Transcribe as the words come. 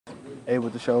able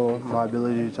to show my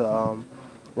ability to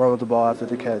run with the ball after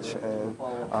the catch, and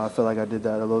I feel like I did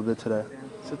that a little bit today.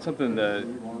 Is it something that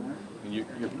you're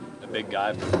a big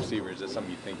guy for receivers? Is that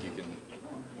something you think you can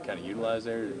kind of utilize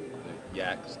there, the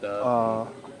yak stuff?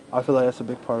 I feel like that's a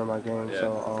big part of my game, Yeah.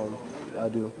 so I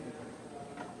do.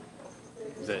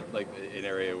 Is that like an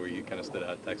area where you kind of stood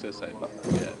out at Texas?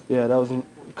 Yeah, that was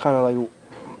kind of like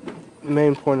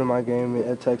main point of my game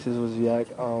at Texas was yak,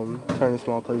 turning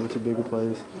small plays into bigger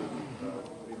plays.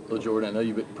 Lil'Jordan, I know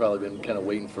you've probably been kind of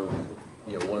waiting for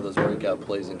one of those breakout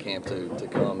plays in camp to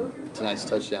come. Tonight's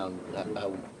touchdown,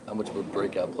 how much of a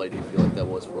breakout play do you feel like that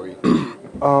was for you?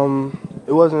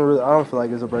 It wasn't really. I don't feel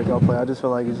like it's a breakout play. I just feel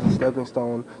like it's a stepping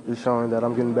stone, just showing that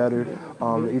I'm getting better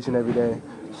each and every day.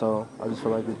 So I just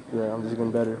feel like, I'm just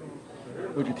getting better.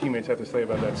 What did your teammates have to say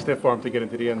about that stiff arm to get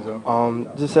into the end zone?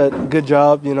 Just said, good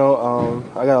job.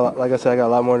 I got, like I said, I got a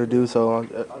lot more to do, so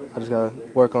I just got to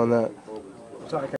work on that. Sorry.